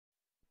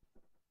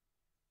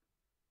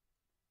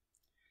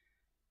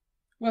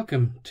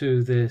Welcome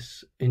to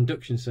this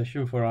induction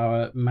session for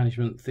our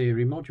management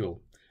theory module.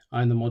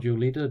 I'm the module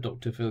leader,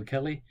 Dr. Phil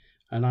Kelly,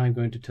 and I'm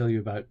going to tell you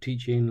about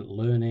teaching,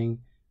 learning,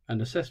 and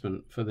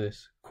assessment for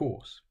this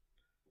course.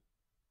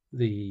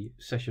 The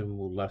session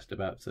will last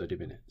about 30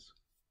 minutes.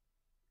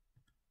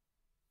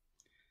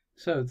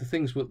 So the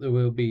things that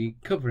we'll be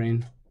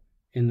covering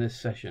in this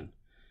session.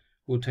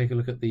 We'll take a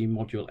look at the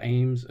module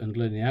aims and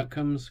learning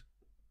outcomes,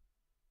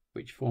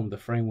 which form the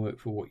framework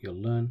for what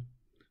you'll learn.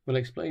 We'll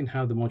explain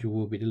how the module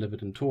will be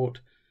delivered and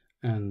taught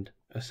and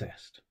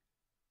assessed.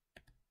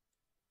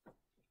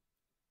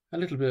 A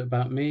little bit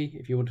about me.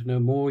 If you want to know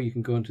more, you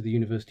can go onto the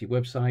university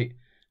website,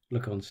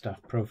 look on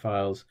staff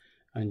profiles,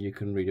 and you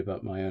can read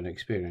about my own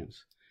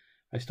experience.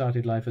 I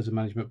started life as a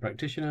management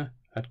practitioner,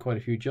 had quite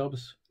a few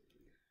jobs.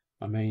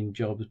 My main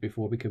jobs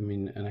before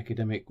becoming an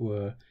academic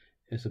were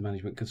as a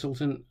management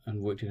consultant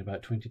and worked in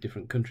about 20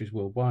 different countries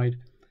worldwide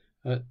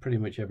at pretty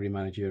much every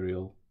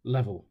managerial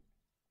level.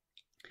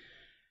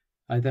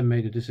 I then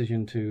made a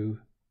decision to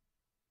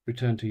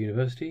return to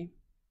university,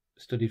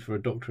 studied for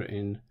a doctorate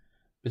in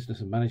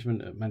business and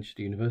management at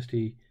Manchester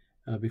University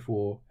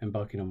before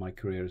embarking on my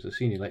career as a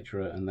senior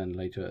lecturer and then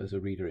later as a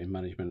reader in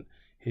management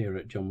here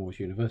at John Moores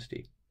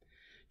University.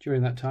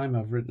 During that time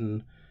I've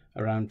written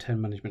around 10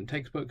 management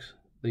textbooks.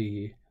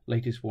 The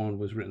latest one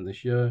was written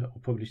this year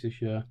or published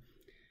this year,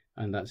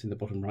 and that's in the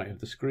bottom right of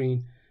the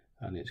screen,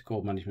 and it's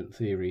called Management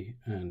Theory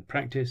and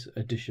Practice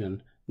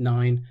edition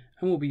 9,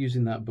 and we'll be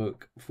using that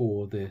book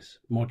for this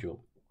module.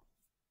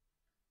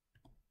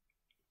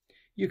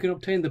 You can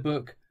obtain the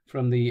book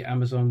from the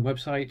Amazon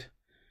website.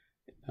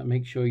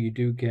 Make sure you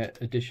do get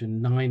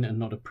edition 9 and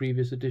not a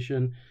previous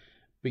edition,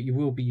 but you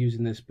will be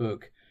using this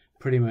book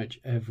pretty much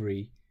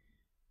every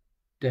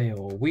day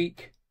or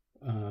week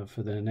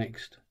for the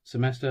next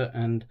semester,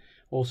 and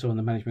also on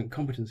the management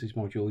competencies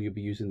module you'll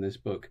be using this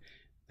book.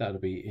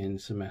 That'll be in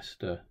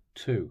semester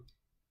 2.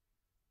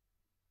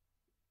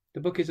 The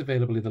book is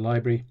available in the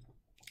library,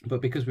 but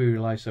because we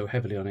rely so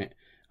heavily on it,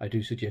 I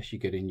do suggest you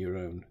get in your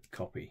own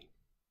copy.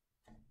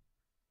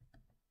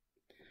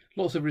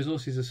 Lots of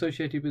resources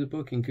associated with the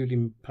book,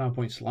 including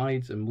PowerPoint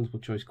slides and multiple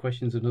choice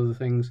questions and other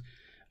things,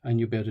 and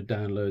you'll be able to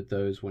download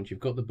those once you've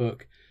got the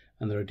book,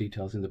 and there are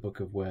details in the book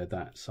of where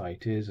that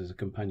site is as a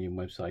companion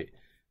website,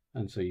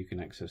 and so you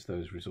can access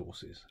those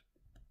resources.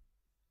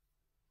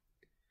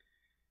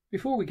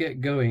 Before we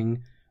get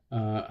going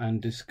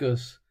and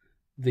discuss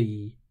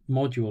the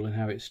module and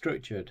how it's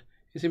structured,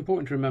 it's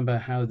important to remember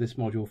how this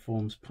module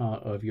forms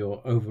part of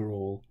your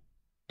overall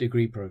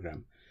degree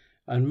program.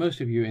 And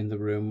most of you in the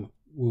room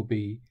will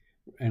be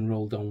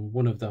enrolled on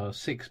one of the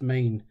 6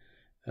 main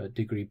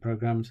degree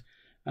programs,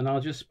 and I'll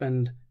just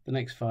spend the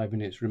next 5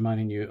 minutes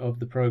reminding you of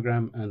the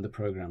program and the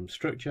program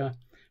structure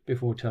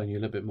before telling you a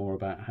little bit more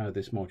about how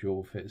this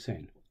module fits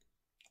in.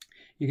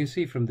 You can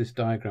see from this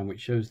diagram, which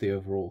shows the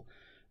overall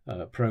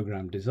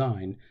program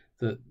design,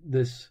 that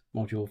this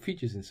module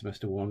features in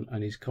semester 1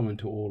 and is common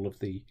to all of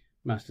the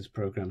master's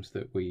programs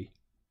that we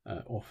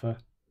offer,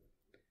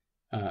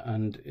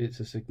 and it's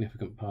a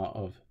significant part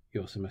of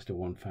your semester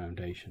 1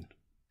 foundation.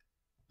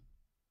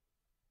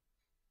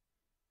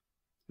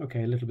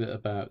 Okay, a little bit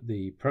about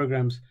the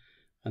programs,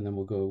 and then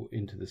we'll go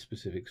into the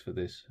specifics for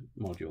this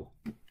module.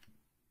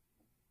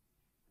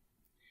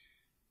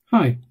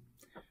 Hi,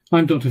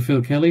 I'm Dr.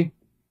 Phil Kelly.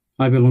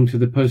 I belong to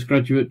the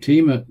postgraduate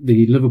team at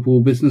the Liverpool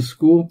Business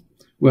School,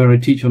 where I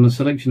teach on a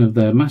selection of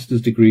their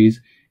master's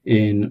degrees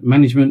in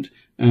management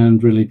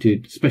and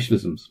related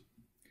specialisms.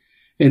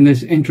 In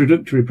this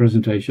introductory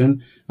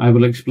presentation, I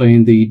will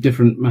explain the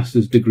different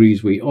master's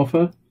degrees we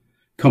offer,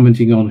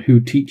 commenting on who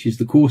teaches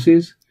the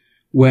courses,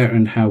 where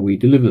and how we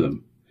deliver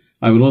them.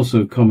 I will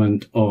also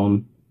comment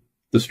on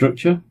the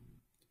structure,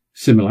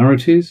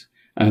 similarities,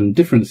 and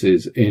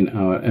differences in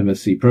our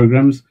MSc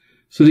programs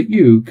so that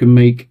you can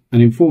make an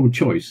informed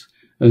choice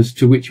as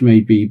to which may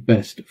be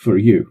best for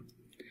you.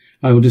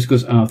 I will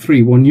discuss our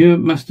 3 one-year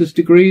master's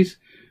degrees.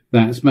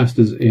 That's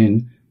Masters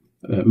in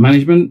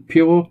Management,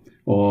 Pure,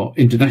 or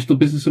International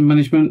Business and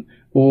Management,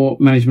 or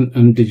Management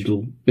and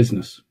Digital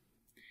Business.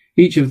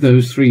 Each of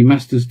those 3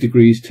 master's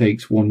degrees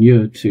takes 1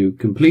 year to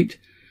complete,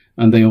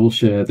 and they all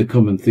share the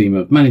common theme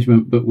of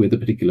management, but with a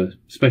particular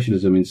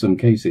specialism in some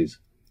cases.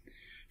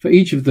 For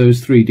each of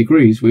those 3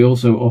 degrees, we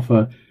also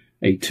offer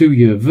a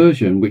 2-year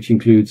version, which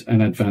includes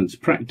an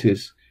advanced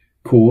practice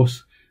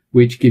course,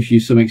 which gives you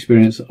some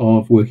experience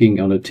of working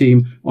on a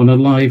team on a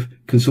live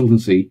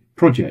consultancy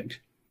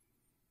project.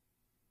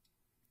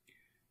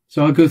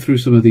 So I'll go through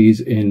some of these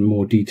in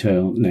more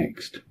detail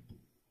next.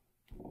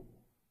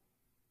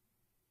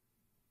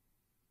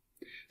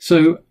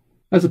 So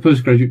as a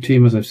postgraduate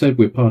team, as I've said,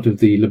 we're part of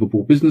the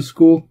Liverpool Business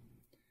School,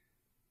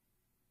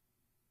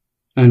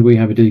 and we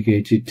have a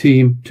dedicated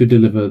team to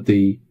deliver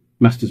the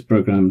master's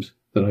programs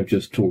that I've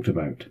just talked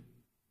about.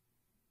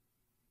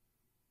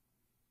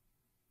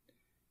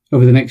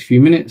 Over the next few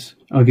minutes,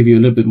 I'll give you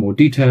a little bit more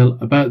detail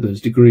about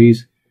those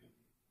degrees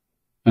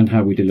and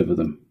how we deliver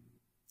them.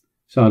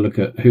 So I'll look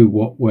at who,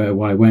 what, where,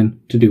 why,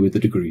 when to do with the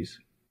degrees.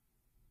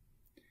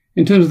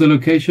 In terms of the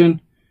location,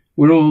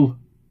 we're all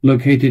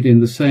located in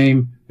the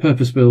same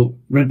purpose-built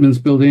Redmond's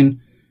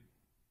building,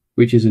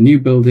 which is a new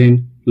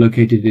building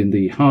located in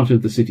the heart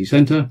of the city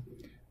centre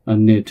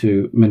and near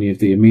to many of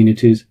the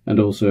amenities and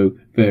also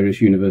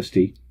various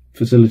university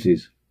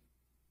facilities.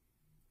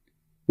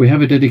 We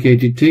have a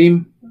dedicated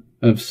team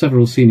of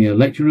several senior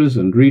lecturers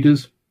and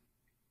readers,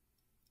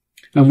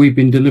 and we've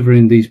been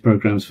delivering these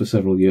programs for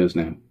several years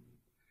now.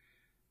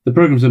 The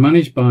programs are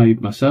managed by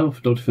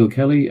myself, Dr. Phil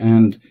Kelly,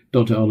 and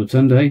Dr.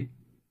 Olatunde,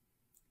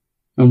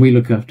 and we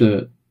look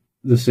after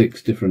the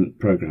 6 different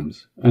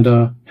programs and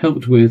are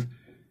helped with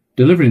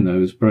delivering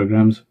those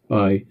programs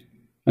by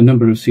a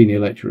number of senior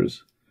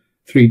lecturers.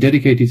 3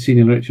 dedicated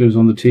senior lecturers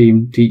on the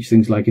team teach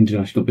things like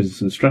international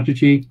business and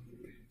strategy,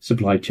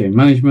 supply chain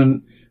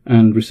management,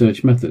 and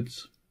research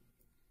methods,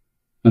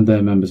 and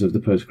they're members of the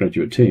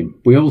postgraduate team.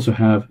 We also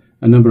have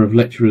a number of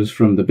lecturers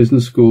from the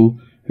business school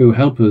who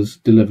help us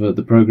deliver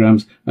the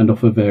programs and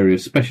offer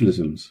various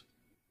specialisms.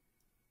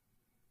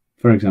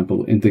 For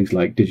example, in things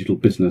like digital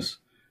business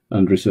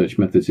and research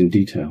methods in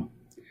detail.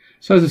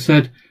 So as I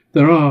said,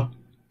 there are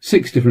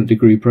 6 different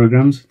degree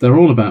programs. They're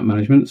all about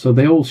management, so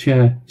they all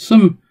share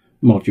some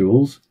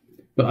modules,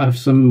 but I have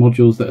some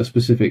modules that are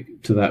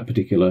specific to that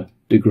particular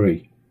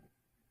degree.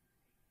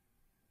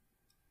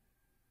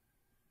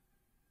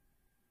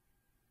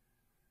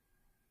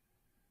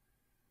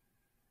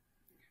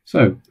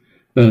 So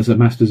there's a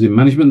Masters in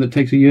Management that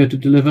takes a year to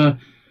deliver.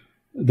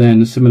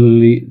 Then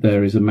similarly,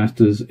 there is a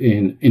Masters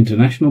in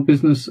International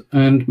Business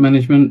and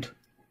Management,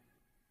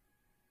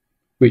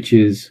 which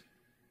is,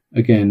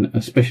 again,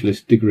 a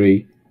specialist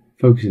degree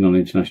focusing on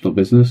international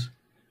business.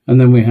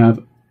 And then we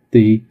have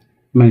the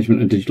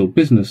Management and Digital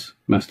Business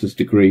Master's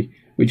degree,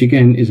 which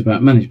again is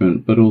about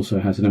management, but also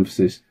has an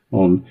emphasis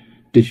on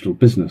digital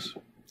business.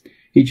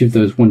 Each of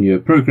those 1-year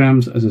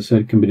programs, as I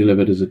said, can be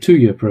delivered as a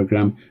 2-year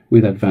program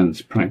with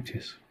advanced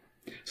practice.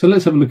 So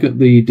let's have a look at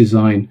the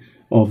design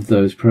of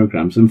those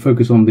programs and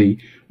focus on the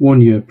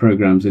 1-year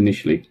programs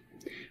initially.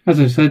 As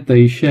I said,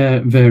 they share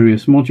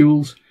various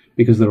modules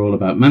because they're all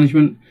about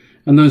management,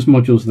 and those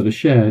modules that are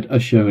shared are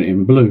shown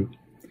in blue.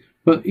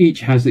 But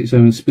each has its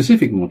own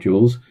specific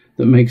modules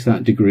that makes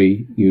that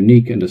degree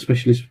unique and a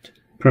specialist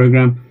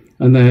program,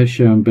 and they're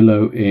shown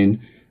below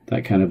in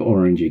that kind of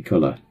orangey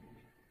colour.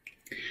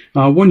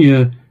 Our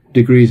 1-year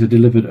degrees are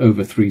delivered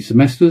over 3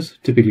 semesters,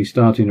 typically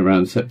starting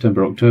around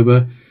September,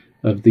 October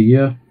of the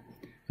year.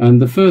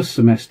 And the first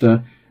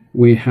semester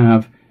we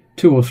have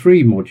 2 or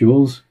 3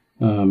 modules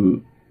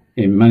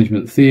in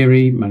management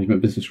theory,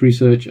 management business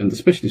research, and the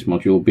specialist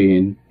module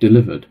being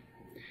delivered.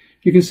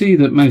 You can see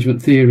that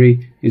management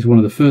theory is one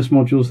of the first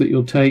modules that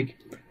you'll take.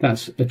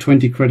 That's a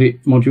 20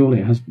 credit module.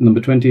 It has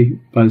number 20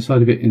 by the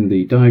side of it in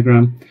the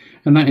diagram,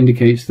 and that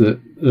indicates that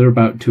there are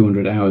about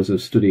 200 hours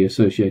of study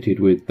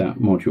associated with that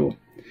module.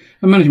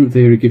 And management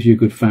theory gives you a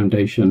good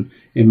foundation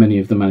in many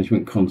of the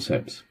management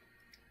concepts.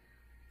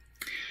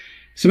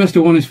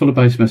 Semester 1 is followed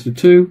by semester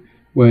 2,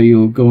 where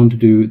you'll go on to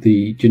do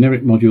the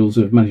generic modules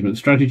of management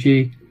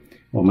strategy,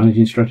 or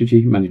managing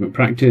strategy, management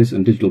practice,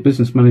 and digital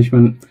business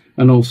management,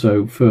 and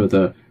also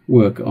further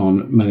work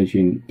on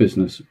managing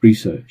business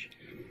research.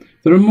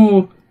 There are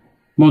more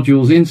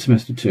modules in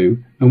semester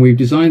 2, and we've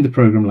designed the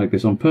program like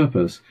this on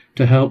purpose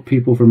to help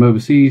people from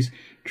overseas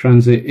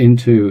transit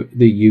into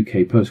the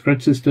UK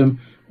postgrad system,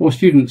 or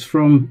students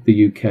from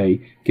the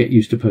UK get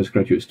used to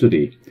postgraduate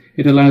study.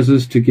 It allows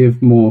us to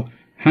give more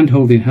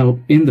hand-holding help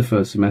in the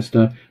first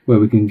semester, where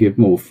we can give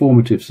more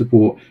formative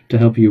support to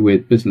help you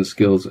with business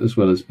skills as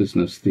well as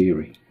business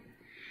theory.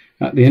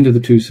 At the end of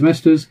the 2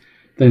 semesters,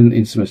 then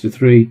in semester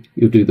 3,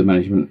 you'll do the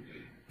management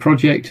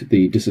project,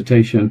 the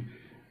dissertation,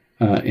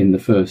 in the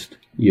first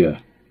year.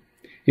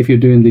 If you're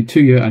doing the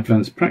 2-year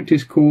advanced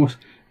practice course,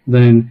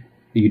 then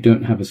you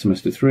don't have a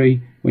semester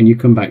 3. When you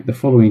come back the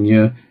following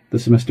year, the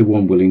semester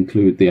 1 will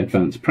include the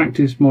advanced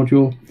practice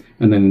module,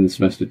 and then in the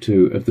semester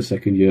 2 of the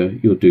second year,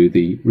 you'll do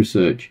the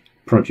research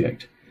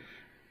project.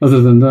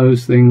 Other than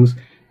those things,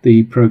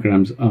 the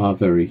programs are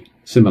very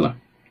similar.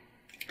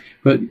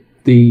 But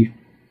the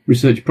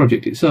research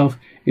project itself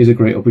is a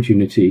great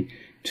opportunity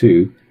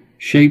to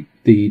shape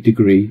the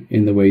degree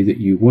in the way that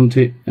you want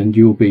it, and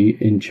you'll be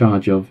in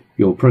charge of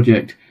your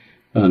project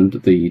and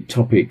the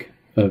topic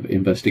of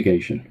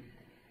investigation.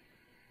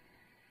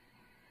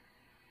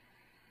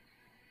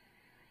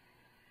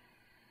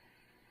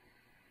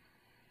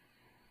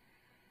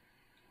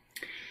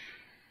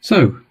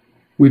 So,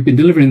 we've been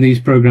delivering these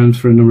programs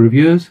for a number of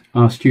years.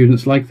 Our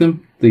students like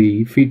them.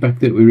 The feedback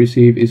that we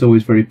receive is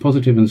always very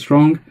positive and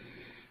strong.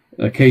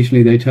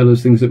 Occasionally they tell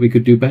us things that we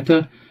could do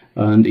better,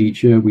 and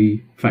each year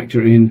we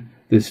factor in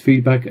this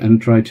feedback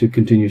and try to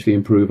continuously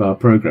improve our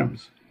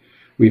programs.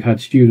 We've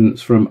had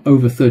students from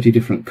over 30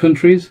 different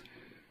countries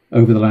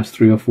over the last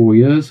 3 or 4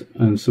 years,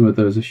 and some of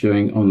those are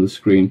showing on the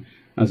screen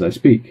as I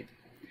speak.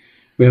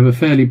 We have a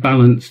fairly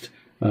balanced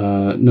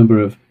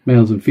number of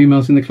males and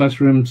females in the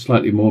classroom,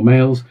 slightly more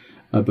males,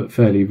 but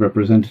fairly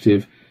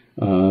representative,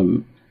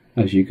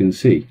 as you can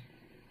see.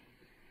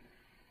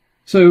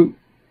 So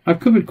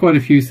I've covered quite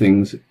a few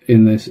things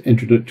in this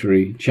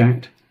introductory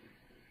chat.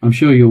 I'm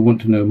sure you'll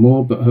want to know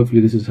more, but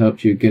hopefully this has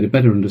helped you get a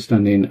better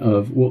understanding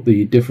of what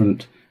the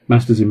different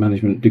Masters in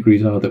Management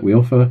degrees are that we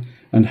offer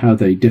and how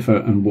they differ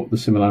and what the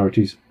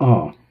similarities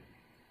are.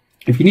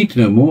 If you need to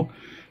know more,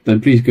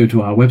 then please go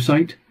to our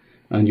website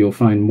and you'll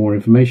find more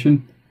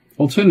information.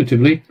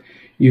 Alternatively,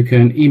 you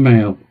can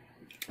email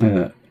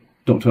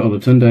Dr.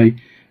 Olatunde,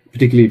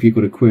 particularly if you've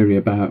got a query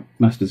about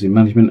Masters in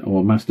Management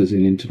or Masters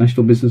in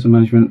International Business and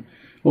Management.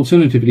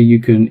 Alternatively, you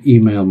can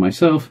email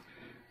myself,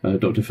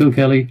 Dr. Phil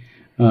Kelly,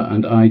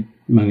 and I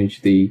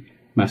manage the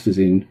Masters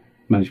in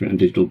Management and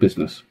Digital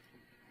Business.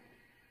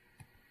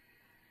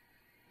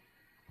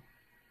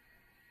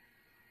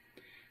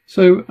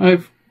 So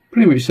I've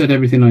pretty much said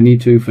everything I need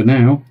to for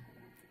now.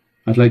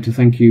 I'd like to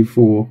thank you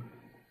for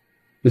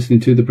listening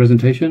to the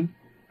presentation.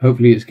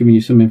 Hopefully it's given you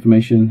some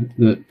information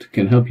that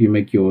can help you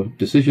make your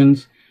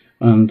decisions,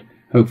 and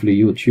hopefully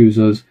you'll choose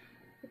us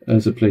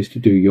as a place to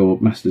do your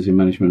Masters in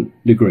Management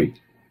degree.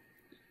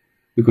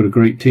 We've got a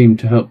great team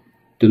to help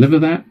deliver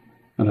that,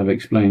 and I've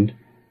explained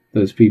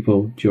those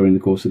people during the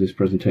course of this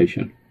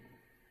presentation.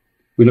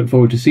 We look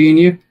forward to seeing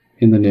you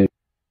in the near future.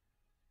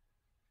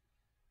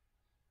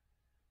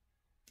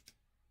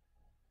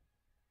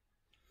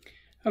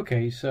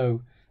 Okay,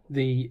 so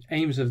the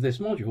aims of this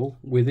module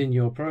within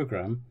your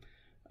program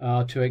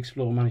are to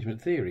explore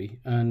management theory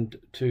and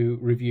to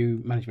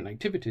review management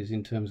activities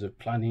in terms of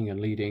planning and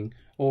leading,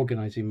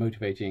 organizing,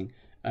 motivating,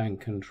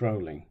 and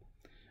controlling.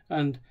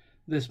 And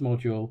this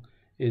module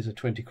is a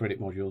 20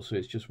 credit module, so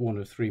it's just one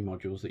of 3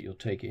 modules that you'll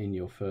take in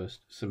your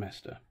first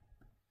semester.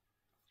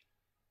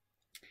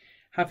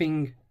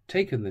 Having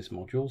taken this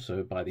module,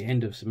 so by the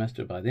end of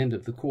semester, by the end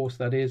of the course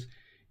that is,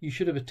 you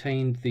should have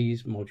attained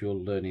these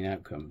module learning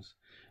outcomes.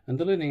 And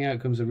the learning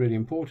outcomes are really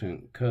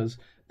important because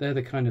they're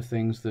the kind of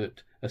things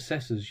that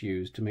assessors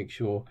use to make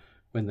sure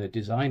when they're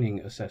designing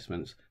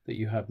assessments that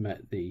you have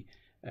met the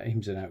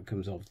aims and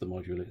outcomes of the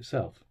module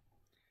itself.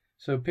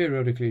 So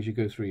periodically as you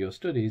go through your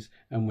studies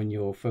and when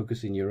you're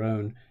focusing your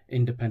own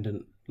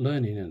independent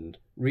learning and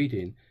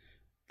reading,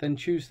 then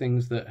choose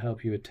things that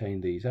help you attain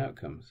these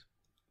outcomes.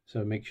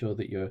 So make sure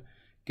that you're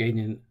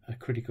gaining a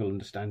critical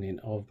understanding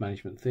of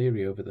management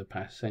theory over the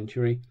past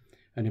century,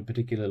 and in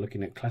particular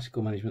looking at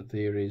classical management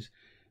theories,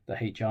 the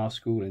HR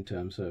school in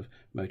terms of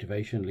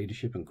motivation,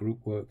 leadership and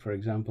group work, for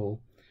example,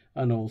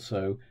 and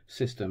also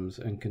systems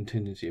and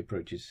contingency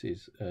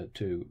approaches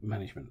to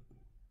management.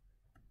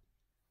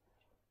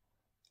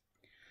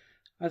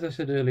 As I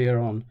said earlier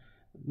on,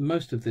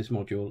 most of this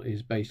module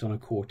is based on a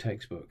core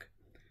textbook.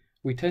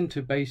 We tend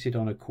to base it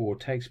on a core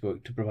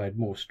textbook to provide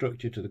more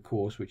structure to the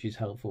course, which is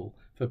helpful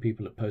for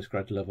people at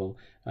postgrad level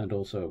and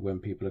also when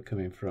people are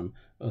coming from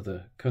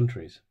other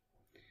countries.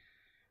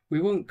 We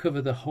won't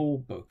cover the whole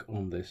book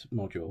on this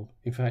module.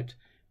 In fact,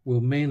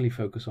 we'll mainly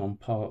focus on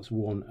parts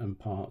 1 and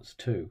parts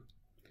 2.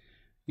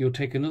 You'll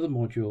take another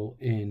module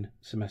in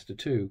semester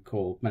 2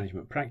 called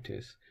Management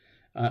Practice,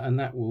 and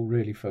that will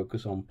really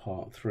focus on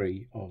part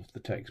 3 of the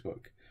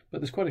textbook.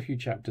 But there's quite a few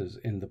chapters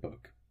in the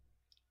book.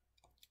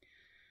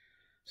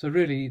 So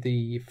really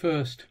the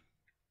first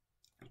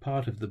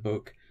part of the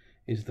book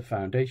is the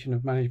foundation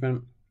of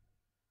management,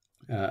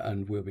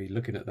 and we'll be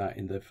looking at that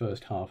in the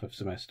first half of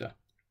semester.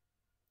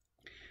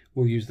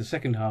 We'll use the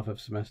second half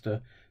of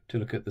semester to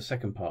look at the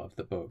second part of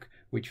the book,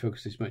 which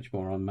focuses much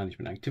more on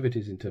management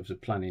activities in terms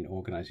of planning,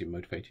 organising,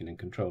 motivating and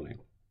controlling.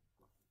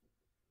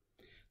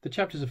 The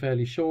chapters are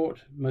fairly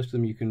short, most of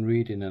them you can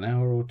read in an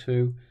hour or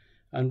two,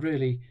 and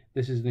really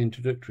this is an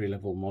introductory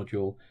level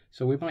module,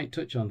 so we might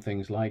touch on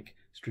things like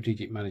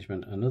strategic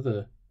management and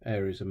other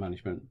areas of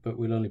management, but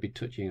we'll only be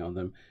touching on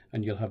them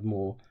and you'll have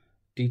more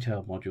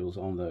detailed modules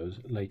on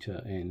those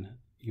later in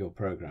your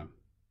program.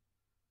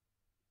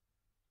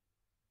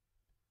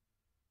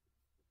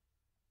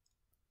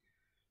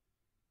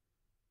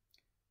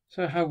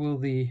 So how will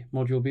the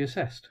module be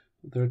assessed?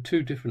 There are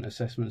 2 different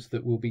assessments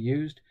that will be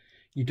used.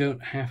 You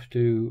don't have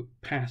to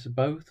pass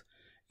both.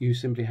 You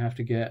simply have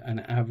to get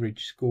an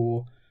average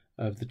score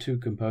of the 2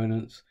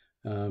 components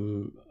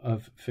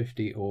of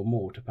 50 or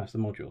more to pass the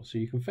module. So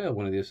you can fail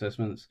one of the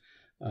assessments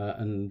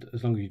and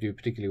as long as you do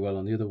particularly well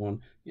on the other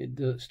one,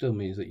 it still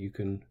means that you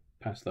can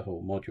pass the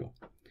whole module.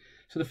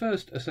 So the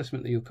first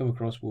assessment that you'll come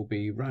across will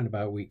be round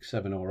about week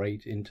 7 or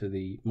 8 into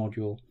the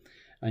module,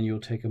 and you'll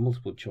take a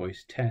multiple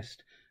choice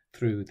test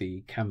through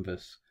the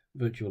Canvas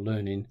virtual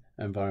learning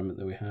environment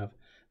that we have.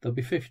 There'll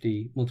be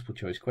 50 multiple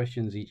choice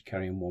questions, each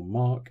carrying 1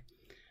 mark,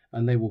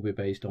 and they will be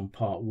based on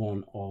part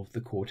 1 of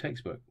the core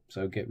textbook.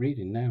 So get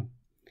reading now.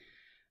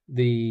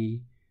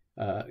 The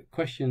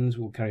questions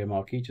will carry a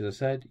mark each, as I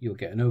said. You'll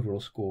get an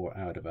overall score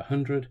out of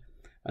 100,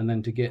 and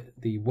then to get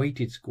the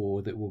weighted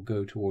score that will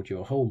go towards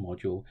your whole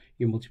module,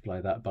 you multiply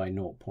that by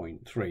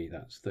 0.3,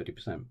 that's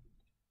 30%.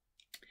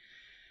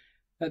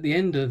 At the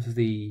end of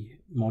the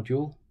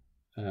module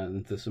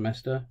and the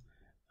semester,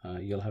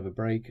 you'll have a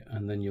break,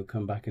 and then you'll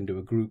come back and do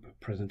a group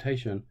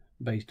presentation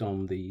based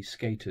on the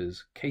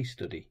skaters case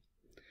study.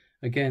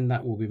 Again,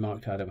 that will be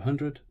marked out of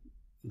 100.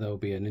 There'll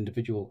be an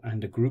individual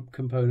and a group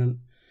component,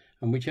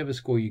 and whichever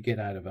score you get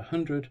out of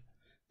 100,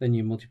 then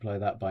you multiply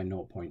that by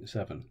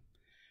 0.7.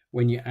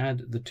 When you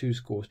add the two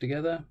scores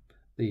together,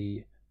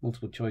 the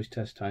multiple choice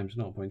test times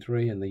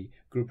 0.3 and the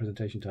group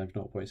presentation times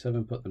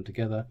 0.7, put them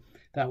together,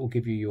 that will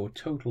give you your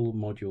total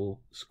module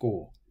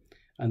score,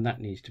 and that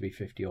needs to be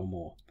 50 or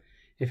more.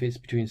 If it's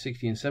between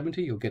 60 and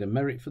 70, you'll get a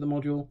merit for the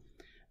module,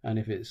 and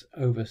if it's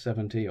over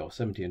 70 or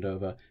 70 and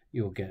over,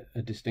 you'll get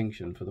a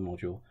distinction for the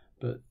module,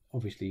 but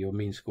obviously your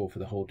mean score for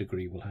the whole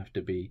degree will have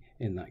to be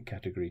in that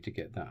category to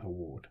get that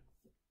award.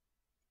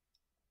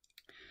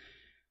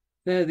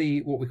 They're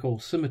what we call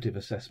summative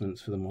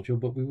assessments for the module,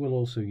 but we will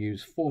also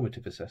use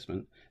formative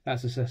assessment.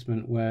 That's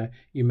assessment where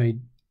you may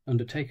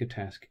undertake a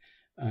task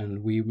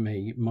and we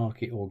may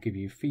mark it or give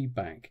you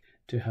feedback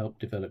to help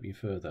develop you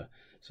further.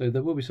 So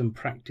there will be some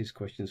practice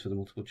questions for the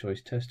multiple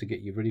choice test to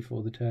get you ready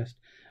for the test,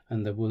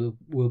 and there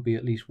will be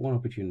at least one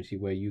opportunity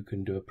where you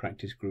can do a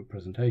practice group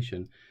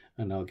presentation,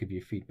 and I'll give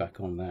you feedback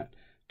on that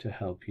to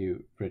help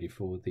you ready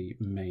for the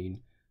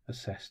main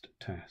assessed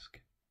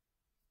task.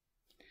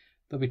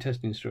 There'll be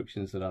test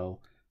instructions that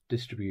I'll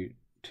distribute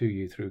to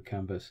you through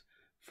Canvas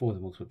for the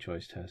multiple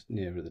choice test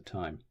nearer the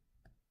time.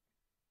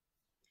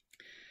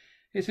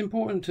 It's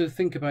important to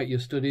think about your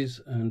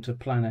studies and to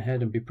plan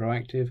ahead and be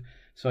proactive,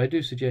 so I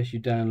do suggest you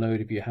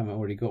download, if you haven't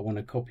already got one,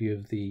 a copy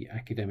of the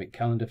academic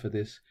calendar for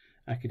this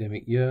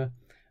academic year.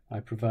 I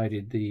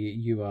provided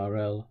the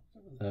URL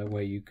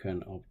where you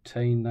can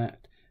obtain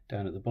that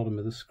down at the bottom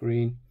of the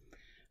screen,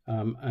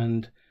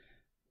 and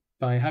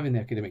by having the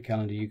academic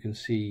calendar you can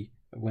see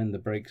when the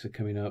breaks are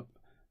coming up,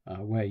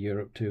 where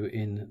you're up to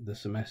in the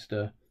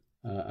semester,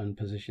 and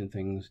position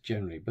things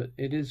generally. But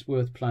it is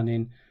worth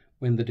planning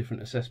when the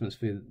different assessments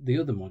for the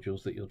other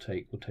modules that you'll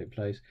take will take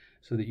place,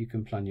 so that you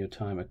can plan your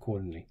time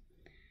accordingly.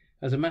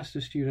 As a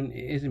master's student,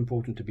 it is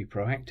important to be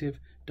proactive.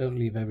 Don't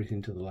leave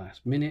everything to the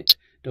last minute.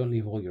 Don't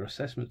leave all your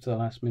assessments to the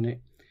last minute.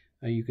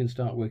 You can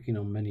start working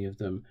on many of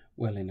them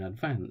well in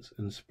advance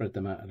and spread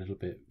them out a little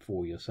bit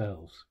for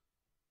yourselves.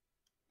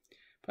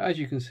 But as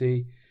you can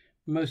see,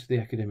 most of the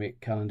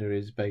academic calendar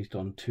is based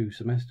on 2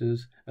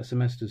 semesters. A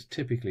semester is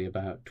typically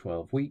about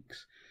 12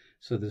 weeks.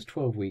 So there's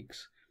 12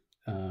 weeks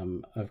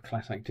of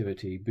class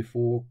activity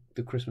before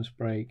the Christmas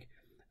break,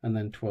 and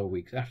then 12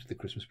 weeks after the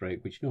Christmas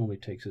break, which normally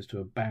takes us to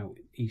about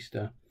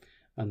Easter,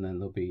 and then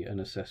there'll be an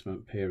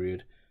assessment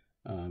period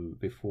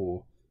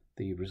before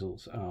the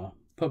results are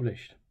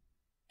published.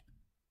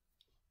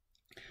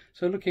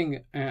 So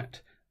looking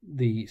at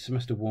the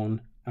semester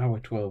 1, our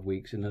 12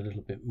 weeks in a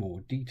little bit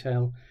more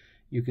detail,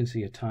 you can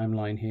see a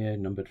timeline here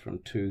numbered from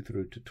 2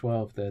 through to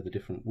 12. They're the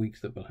different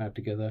weeks that we'll have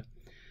together.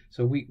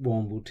 So week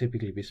 1 will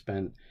typically be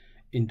spent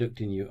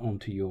inducting you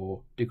onto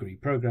your degree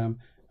program,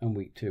 and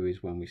week 2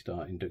 is when we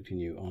start inducting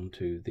you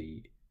onto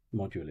the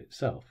module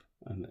itself,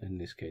 and in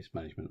this case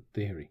management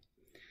theory.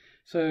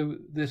 So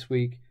this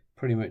week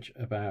pretty much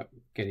about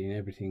getting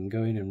everything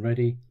going and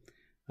ready,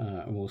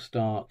 and we'll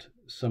start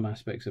some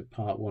aspects of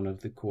part 1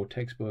 of the core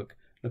textbook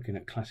looking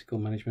at classical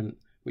management,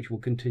 which will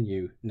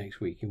continue next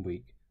week in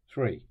week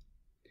 3.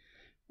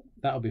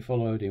 That'll be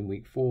followed in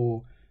week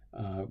 4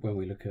 when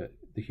we look at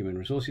the Human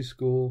Resources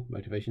School,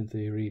 motivation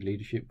theory,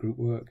 leadership, group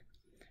work,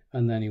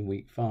 and then in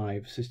week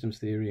 5 systems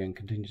theory and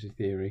contingency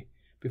theory,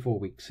 before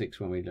week 6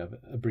 when we have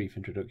a brief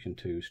introduction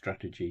to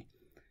strategy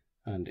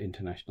and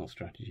international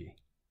strategy.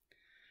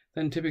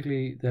 Then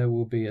typically there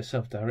will be a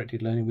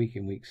self-directed learning week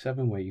in week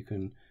 7 where you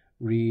can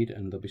read,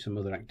 and there'll be some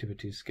other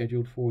activities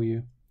scheduled for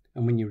you.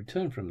 And when you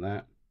return from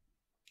that,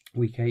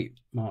 week 8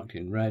 marked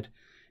in red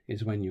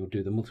is when you'll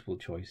do the multiple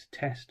choice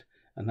test,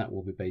 and that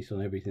will be based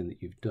on everything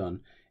that you've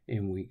done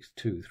in weeks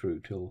 2 through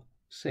till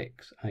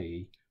 6,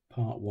 i.e.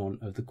 part 1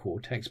 of the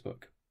core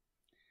textbook.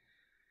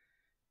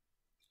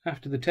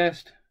 After the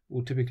test,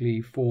 we'll typically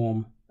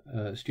form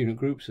student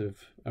groups of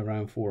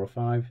around 4 or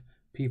 5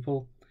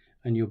 people,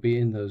 and you'll be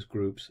in those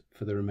groups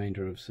for the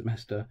remainder of the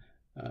semester,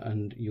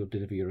 and you'll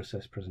deliver your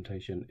assessed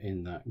presentation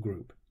in that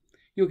group.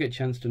 You'll get a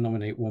chance to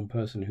nominate one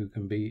person who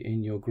can be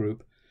in your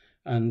group,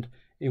 and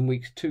in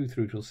weeks 2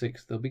 through till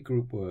 6 there'll be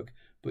group work,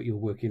 but you'll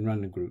work in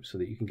random groups so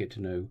that you can get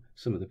to know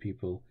some of the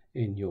people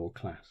in your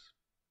class.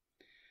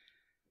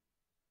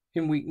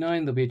 In week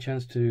 9 there'll be a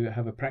chance to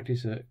have a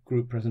practice at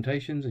group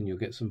presentations, and you'll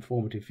get some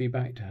formative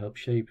feedback to help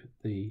shape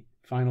the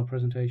final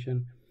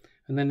presentation.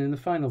 And then in the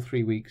final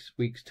 3 weeks,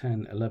 weeks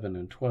 10, 11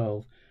 and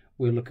 12,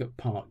 we'll look at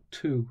part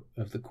 2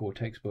 of the core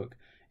textbook.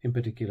 In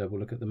particular, we'll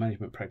look at the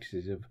management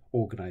practices of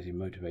organising,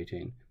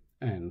 motivating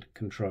and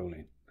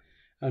controlling.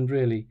 And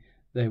really,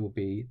 they will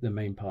be the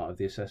main part of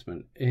the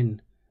assessment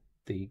in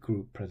the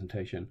group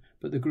presentation.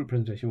 But the group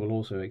presentation will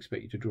also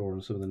expect you to draw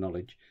on some of the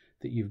knowledge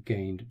that you've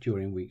gained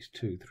during weeks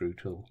 2 through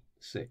till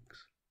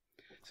 6.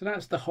 So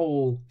that's the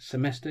whole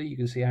semester. You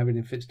can see how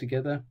everything fits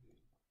together.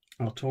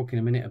 I'll talk in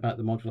a minute about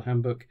the module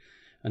handbook,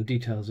 and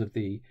details of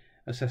the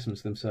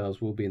assessments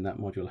themselves will be in that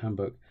module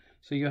handbook.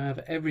 So you have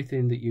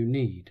everything that you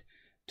need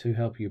to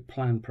help you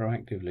plan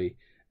proactively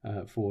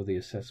for the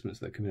assessments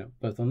that are coming up,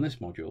 both on this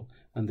module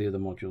and the other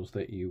modules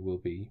that you will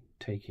be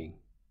taking.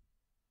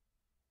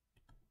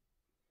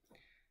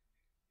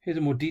 Here's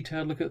a more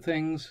detailed look at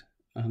things,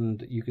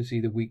 and you can see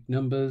the week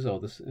numbers or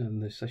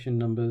the session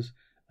numbers,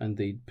 and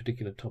the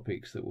particular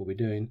topics that we'll be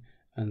doing,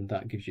 and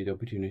that gives you the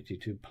opportunity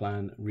to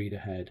plan, read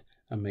ahead,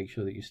 and make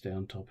sure that you stay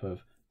on top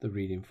of the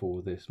reading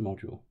for this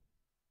module.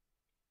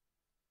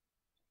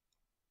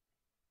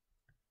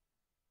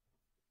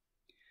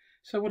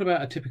 So what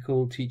about a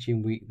typical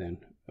teaching week then?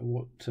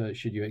 What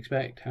should you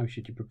expect? How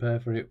should you prepare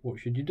for it? What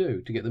should you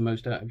do to get the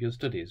most out of your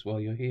studies while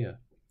you're here?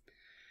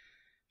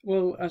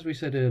 Well, as we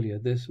said earlier,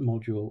 this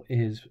module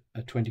is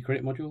a 20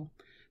 credit module.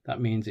 That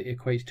means it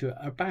equates to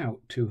about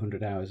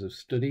 200 hours of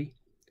study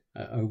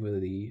over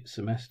the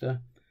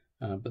semester,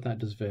 but that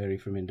does vary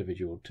from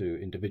individual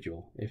to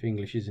individual. If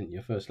English isn't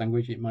your first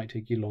language, it might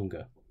take you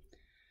longer.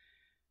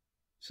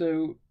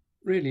 So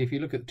really, if you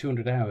look at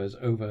 200 hours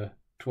over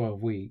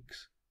 12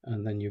 weeks,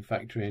 and then you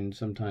factor in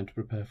some time to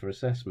prepare for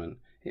assessment,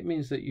 it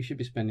means that you should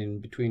be spending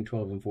between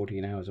 12 and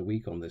 14 hours a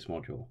week on this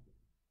module.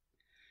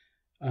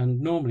 And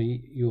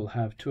normally you'll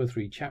have 2 or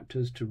 3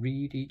 chapters to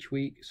read each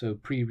week, so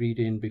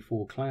pre-reading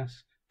before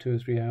class, 2 or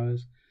 3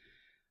 hours,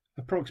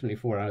 approximately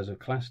 4 hours of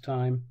class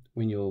time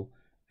when you'll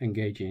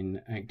engage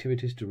in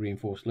activities to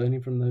reinforce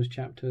learning from those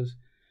chapters.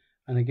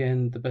 And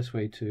again, the best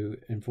way to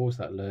enforce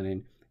that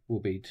learning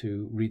will be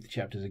to read the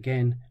chapters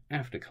again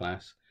after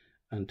class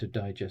and to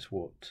digest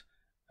what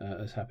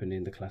has happened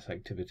in the class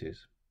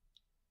activities.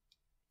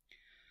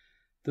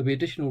 There'll be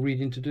additional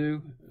reading to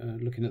do,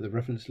 looking at the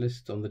reference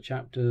lists on the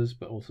chapters,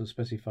 but also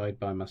specified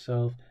by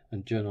myself,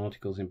 and journal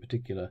articles in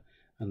particular,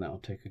 and that'll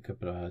take a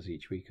couple of hours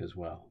each week as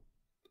well.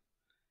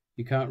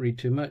 You can't read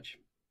too much,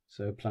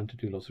 so plan to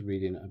do lots of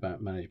reading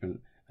about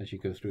management as you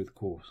go through the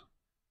course.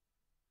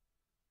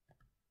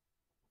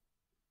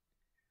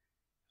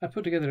 I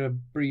put together a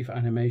brief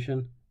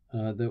animation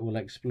that will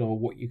explore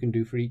what you can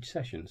do for each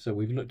session. So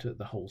we've looked at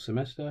the whole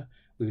semester,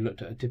 we've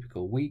looked at a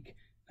typical week.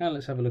 Now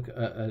let's have a look at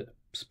a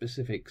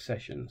specific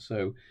session.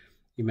 So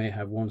you may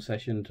have one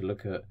session to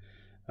look at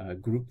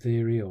group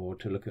theory or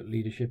to look at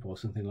leadership or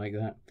something like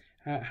that.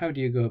 How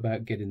do you go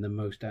about getting the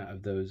most out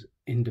of those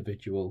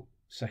individual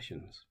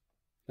sessions?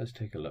 Let's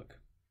take a look.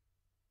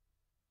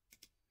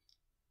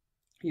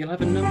 You'll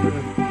have a number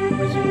of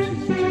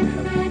resources to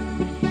help you.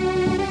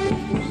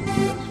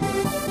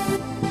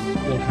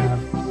 You'll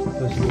have,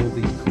 first of all,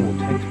 the core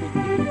textbook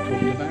that we've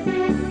talked about.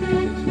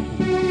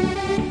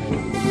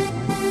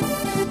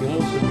 You'll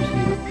also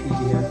receive a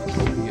PDF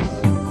copy of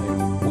a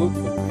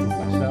workbook from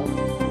myself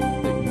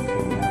that you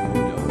can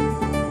download on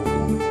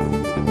the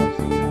device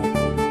that you have,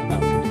 and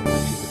that will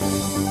contain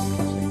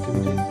class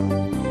activities.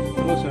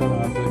 You'll also have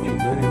our virtual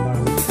learning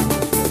environment.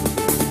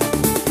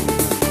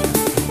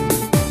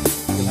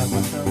 You'll have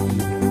myself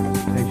delivering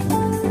presentations,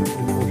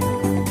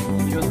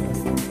 unfortunately, each other.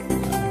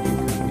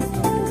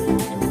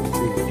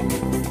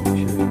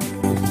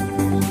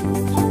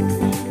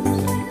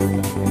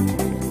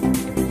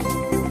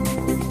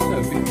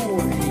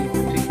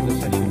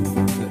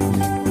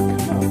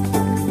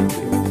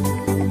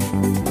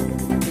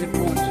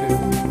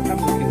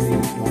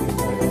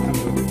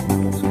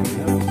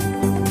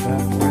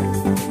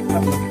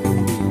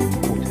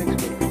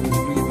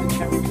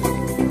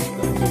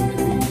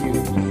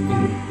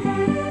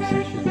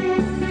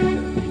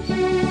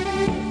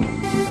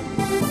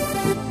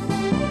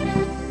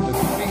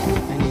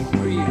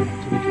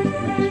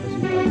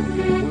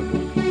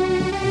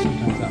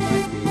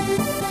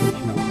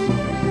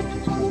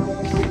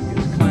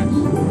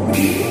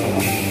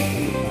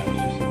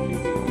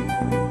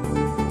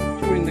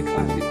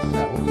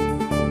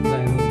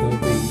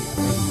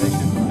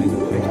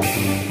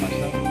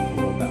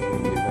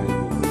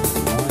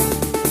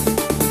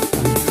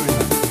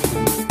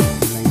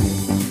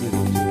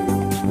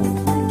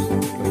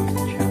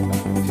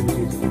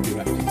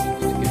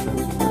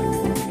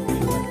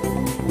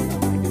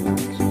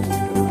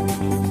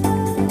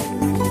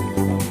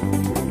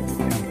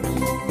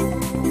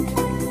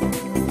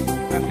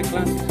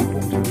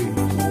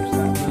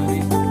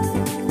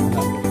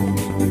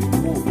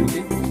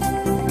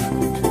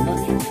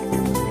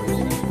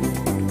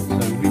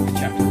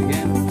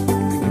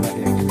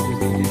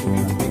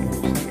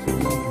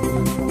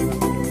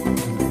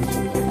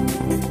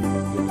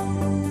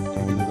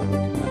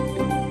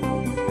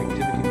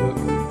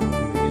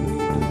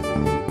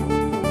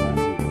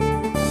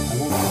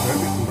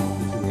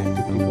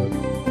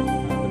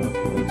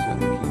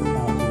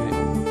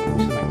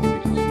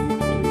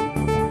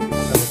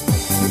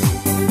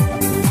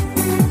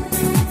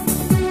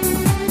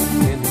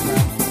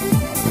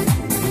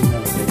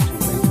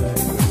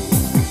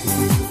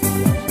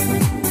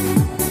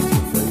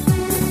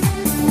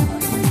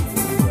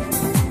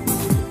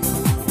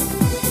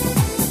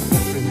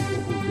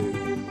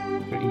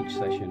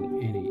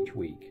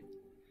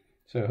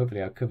 So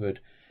hopefully I've covered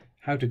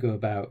how to go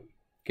about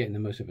getting the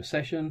most of a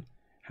session,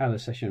 how the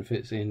session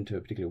fits into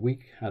a particular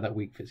week, how that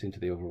week fits into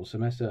the overall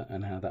semester,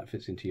 and how that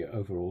fits into your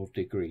overall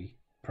degree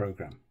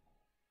program.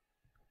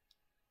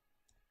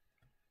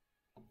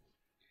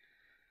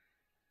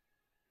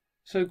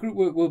 So group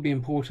work will be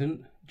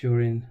important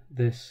during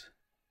this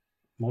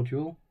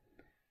module.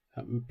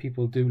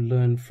 People do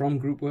learn from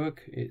group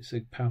work. It's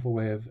a powerful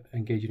way of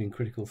engaging in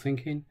critical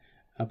thinking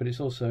but it's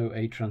also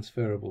a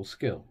transferable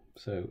skill,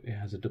 so it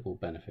has a double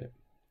benefit.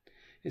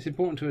 It's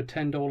important to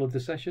attend all of the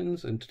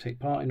sessions and to take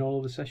part in all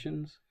of the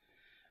sessions,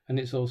 and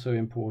it's also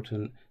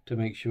important to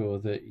make sure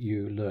that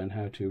you learn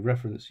how to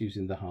reference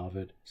using the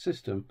Harvard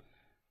system,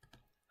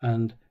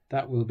 and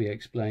that will be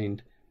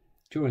explained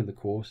during the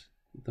course.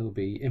 There'll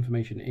be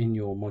information in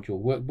your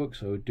module workbook,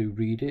 so do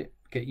read it.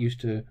 Get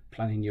used to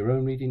planning your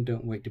own reading.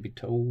 Don't wait to be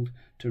told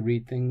to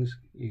read things.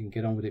 You can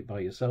get on with it by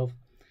yourself.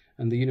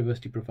 And the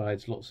university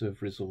provides lots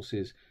of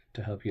resources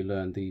to help you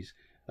learn these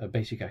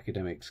basic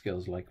academic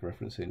skills like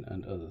referencing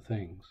and other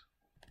things.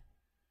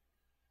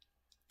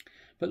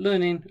 But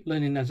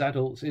learning as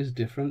adults is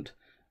different,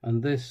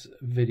 and this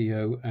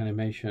video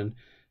animation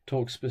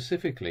talks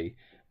specifically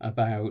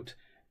about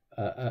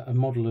a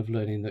model of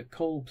learning that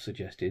Kolb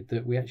suggested,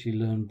 that we actually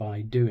learn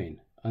by doing.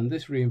 And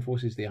this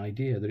reinforces the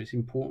idea that it's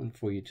important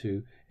for you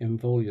to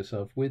involve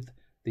yourself with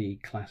the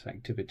class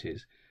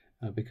activities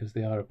because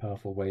they are a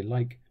powerful way,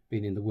 like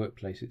being in the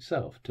workplace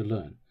itself, to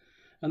learn.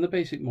 And the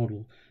basic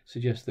model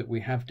suggests that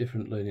we have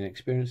different learning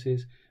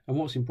experiences, and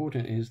what's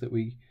important is that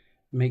we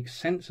make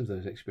sense of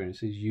those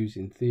experiences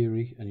using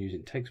theory and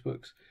using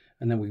textbooks,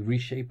 and then we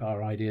reshape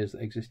our ideas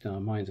that exist in our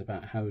minds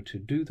about how to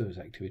do those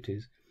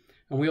activities.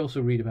 And we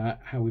also read about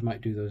how we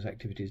might do those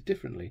activities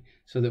differently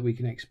so that we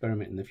can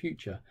experiment in the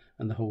future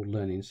and the whole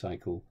learning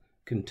cycle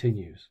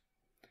continues.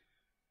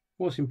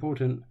 What's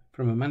important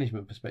from a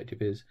management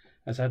perspective is,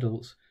 as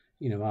adults,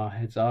 our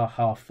heads are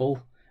half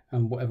full,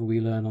 and whatever we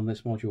learn on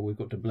this module we've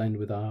got to blend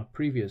with our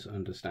previous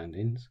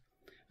understandings.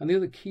 And the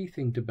other key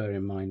thing to bear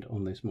in mind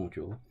on this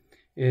module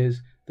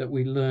is that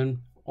we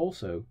learn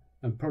also,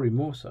 and probably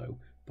more so,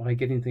 by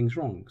getting things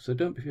wrong. So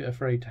don't be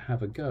afraid to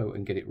have a go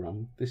and get it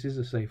wrong. This is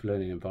a safe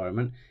learning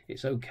environment.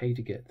 It's okay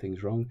to get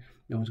things wrong.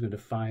 No one's going to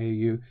fire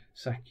you,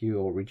 sack you,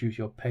 or reduce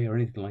your pay or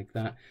anything like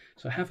that.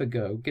 So have a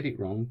go, get it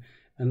wrong,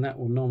 and that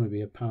will normally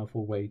be a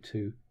powerful way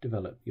to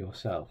develop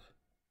yourself.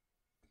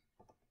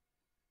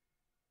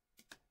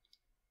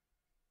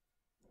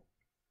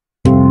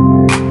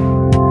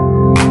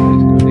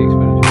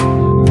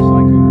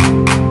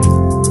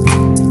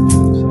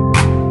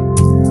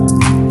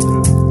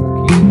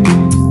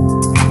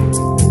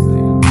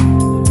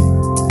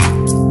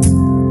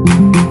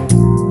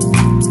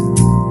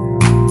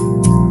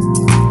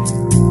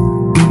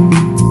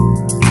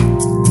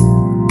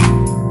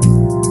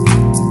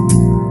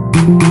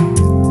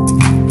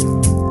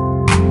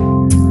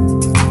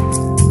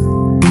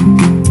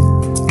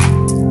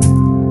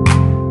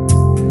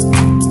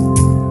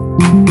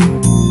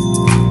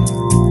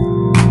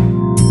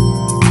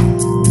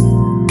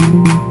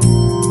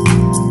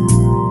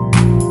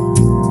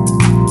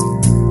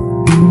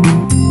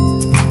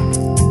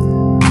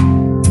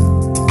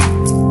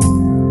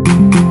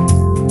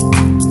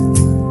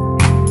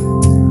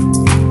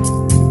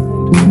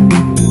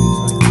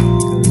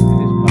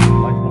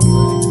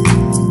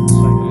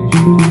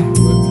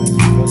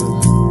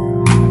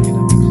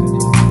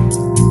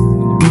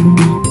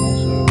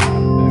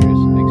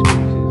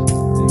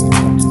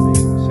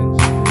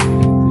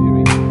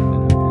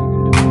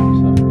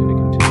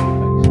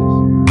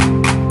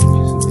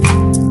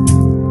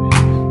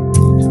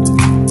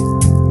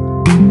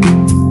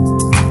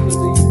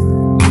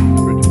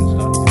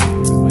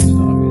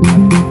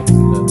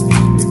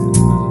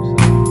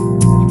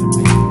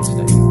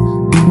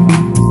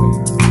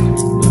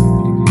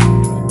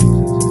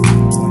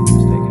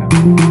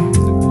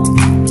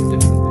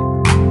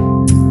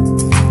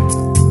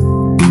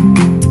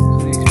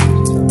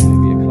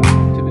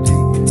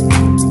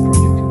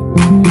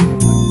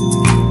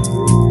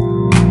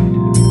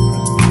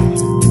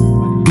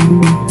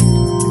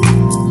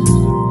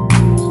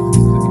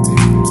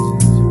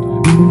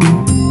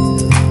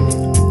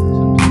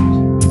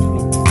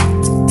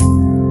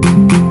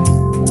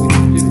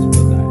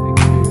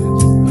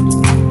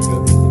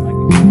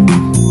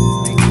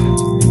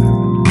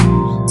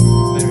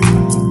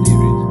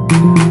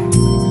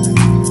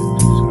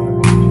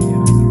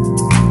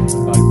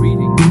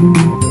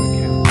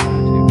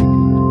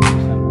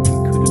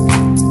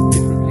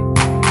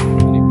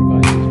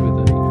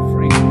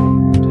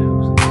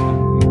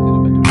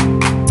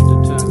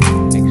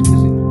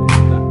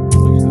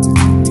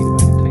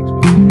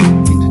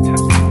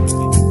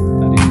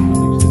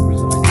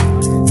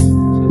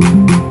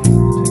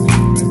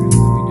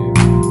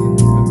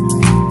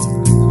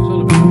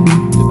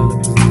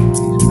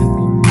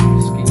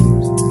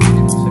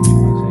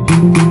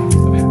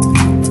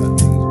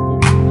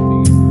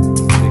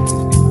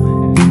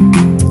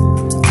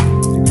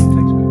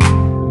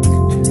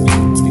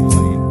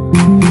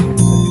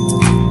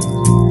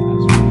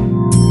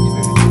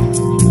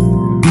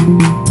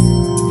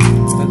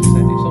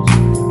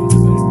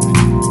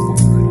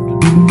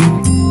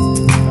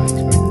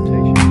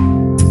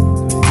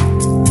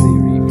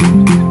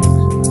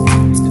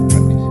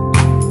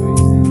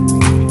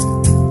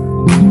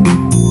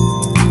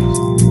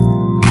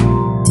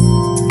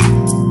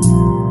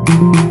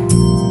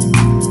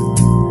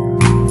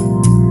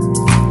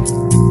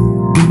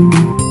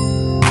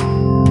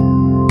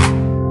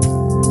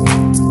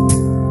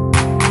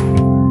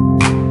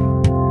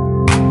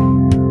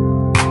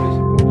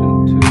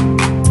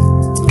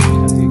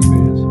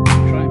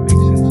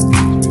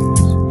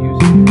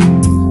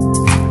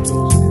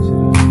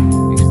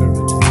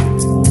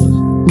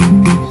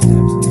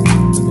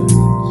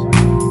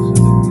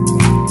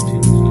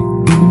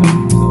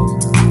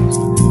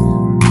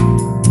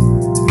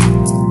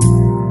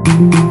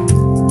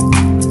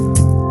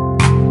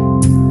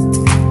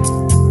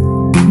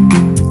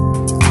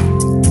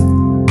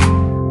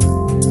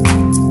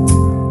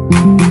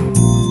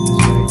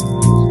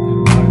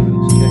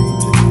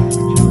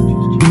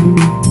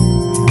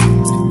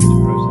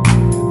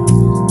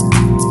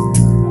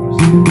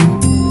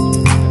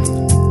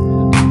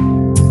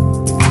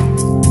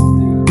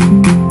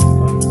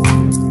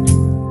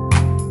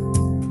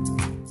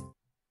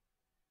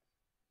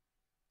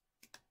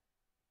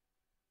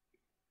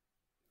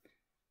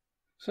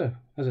 So,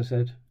 as I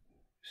said,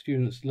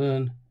 students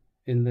learn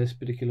in this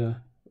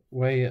particular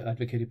way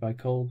advocated by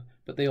Kolb,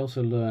 but they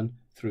also learn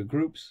through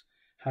groups,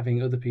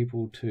 having other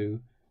people to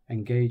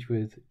engage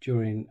with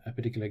during a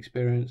particular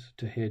experience,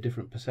 to hear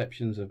different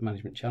perceptions of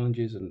management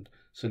challenges and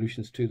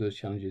solutions to those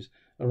challenges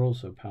are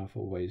also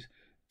powerful ways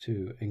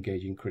to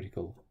engage in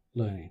critical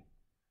learning.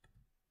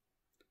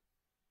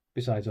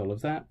 Besides all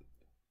of that,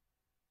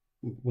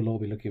 we'll all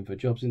be looking for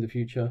jobs in the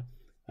future,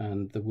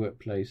 and the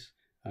workplace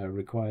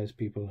requires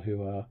people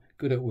who are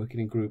good at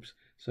working in groups.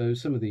 So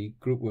some of the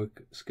group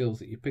work skills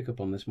that you pick up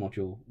on this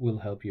module will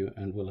help you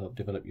and will help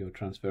develop your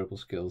transferable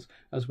skills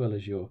as well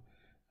as your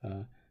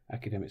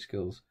academic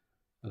skills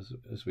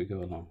as we go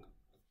along.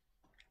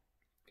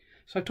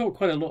 So I talked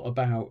quite a lot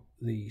about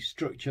the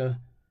structure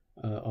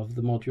of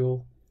the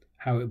module,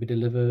 how it will be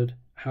delivered,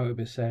 how it will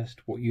be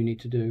assessed, what you need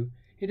to do.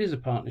 It is a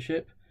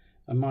partnership,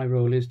 and my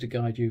role is to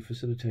guide you,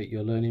 facilitate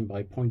your learning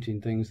by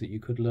pointing things that you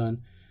could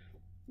learn,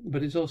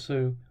 but it's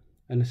also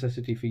a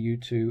necessity for you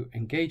to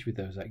engage with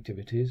those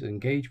activities,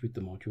 engage with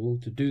the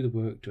module, to do the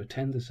work, to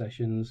attend the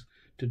sessions,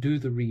 to do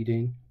the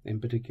reading in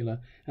particular,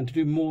 and to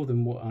do more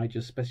than what I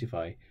just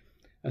specify.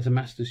 As a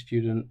master's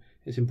student,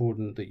 it's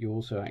important that you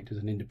also act as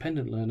an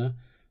independent learner,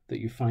 that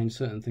you find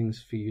certain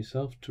things for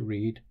yourself to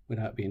read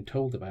without being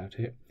told about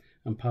it,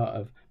 and part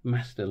of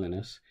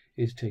masterliness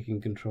is taking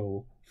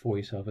control for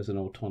yourself as an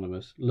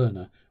autonomous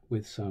learner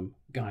with some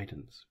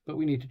guidance. But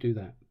we need to do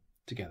that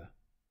together.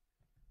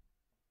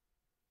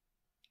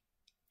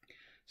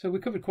 So we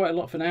covered quite a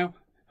lot for now.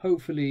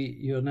 Hopefully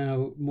you're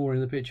now more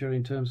in the picture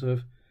in terms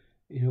of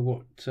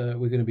what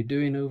we're going to be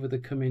doing over the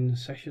coming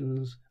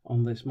sessions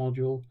on this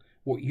module,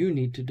 what you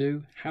need to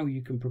do, how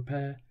you can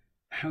prepare,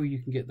 how you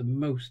can get the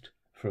most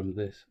from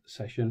this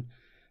session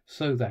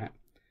so that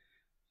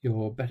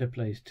you're better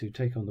placed to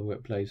take on the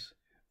workplace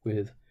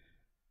with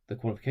the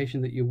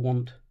qualification that you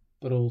want,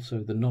 but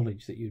also the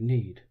knowledge that you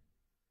need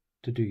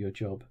to do your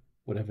job,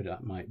 whatever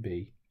that might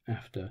be,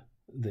 after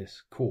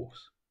this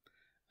course.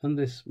 And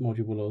this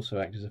module will also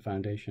act as a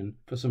foundation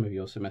for some of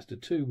your semester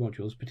 2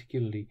 modules,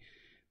 particularly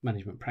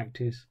management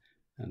practice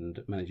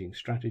and managing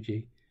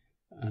strategy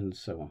and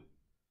so on.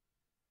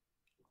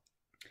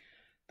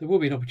 There will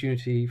be an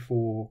opportunity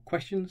for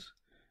questions,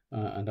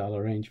 and I'll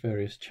arrange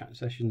various chat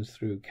sessions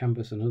through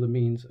Canvas and other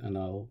means, and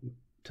I'll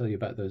tell you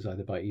about those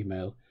either by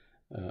email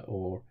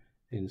or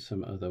in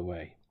some other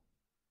way.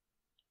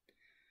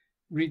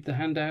 Read the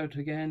handout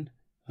again,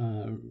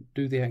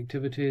 do the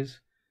activities,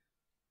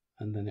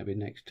 and then it'll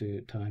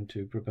be time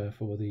to prepare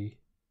for the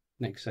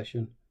next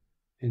session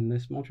in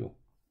this module.